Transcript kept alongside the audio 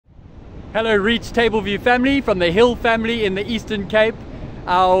Hello Reach Tableview family from the Hill family in the Eastern Cape.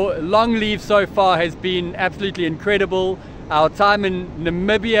 Our long leave so far has been absolutely incredible. Our time in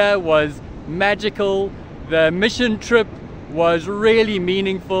Namibia was magical. The mission trip was really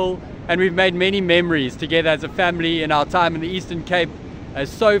meaningful, and we've made many memories together as a family in our time in the Eastern Cape.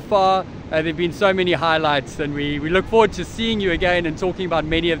 So far, there have been so many highlights, and we look forward to seeing you again and talking about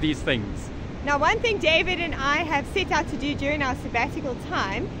many of these things. Now, one thing David and I have set out to do during our sabbatical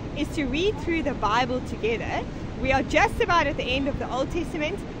time is to read through the Bible together. We are just about at the end of the Old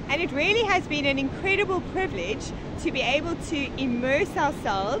Testament, and it really has been an incredible privilege to be able to immerse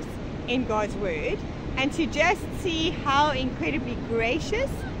ourselves in God's Word and to just see how incredibly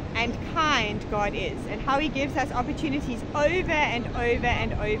gracious and kind God is, and how He gives us opportunities over and over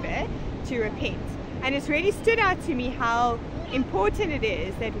and over to repent. And it's really stood out to me how important it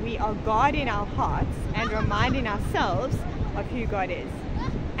is that we are God in our hearts and reminding ourselves of who God is.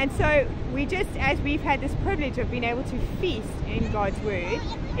 And so we just, as we've had this privilege of being able to feast in God's Word,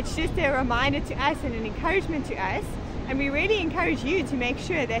 it's just a reminder to us and an encouragement to us, and we really encourage you to make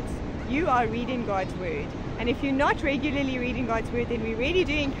sure that you are reading God's Word. And if you're not regularly reading God's Word, then we really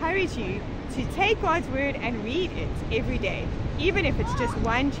do encourage you to take God's Word and read it every day, even if it's just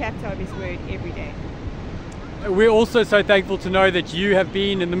one chapter of His Word every day. We're also so thankful to know that you have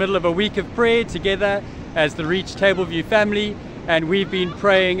been in the middle of a week of prayer together as the Reach Tableview family, and we've been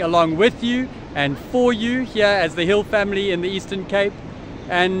praying along with you and for you here as the Hill family in the Eastern Cape.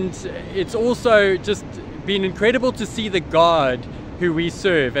 And it's also just been incredible to see the God who we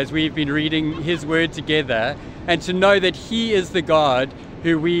serve as we've been reading His Word together, and to know that He is the God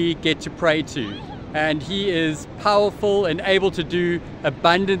who we get to pray to, and He is powerful and able to do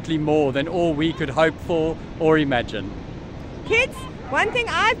abundantly more than all we could hope for or imagine. Kids, one thing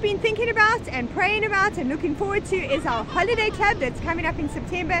I've been thinking about and praying about and looking forward to is our holiday club that's coming up in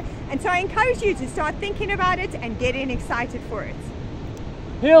September, and so I encourage you to start thinking about it and getting excited for it.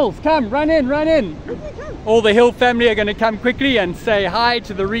 Hills, come, run in, run in. All the Hill family are going to come quickly and say hi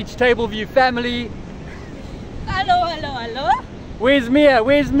to the Reach Tableview family. Hello, hello, hello. Where's Mia?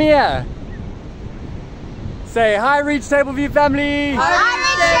 Where's Mia? Say hi, Reach Tableview family.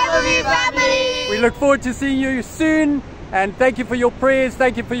 Hi, Reach Tableview family. We look forward to seeing you soon, and thank you for your prayers,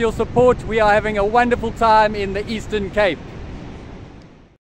 thank you for your support. We are having a wonderful time in the Eastern Cape.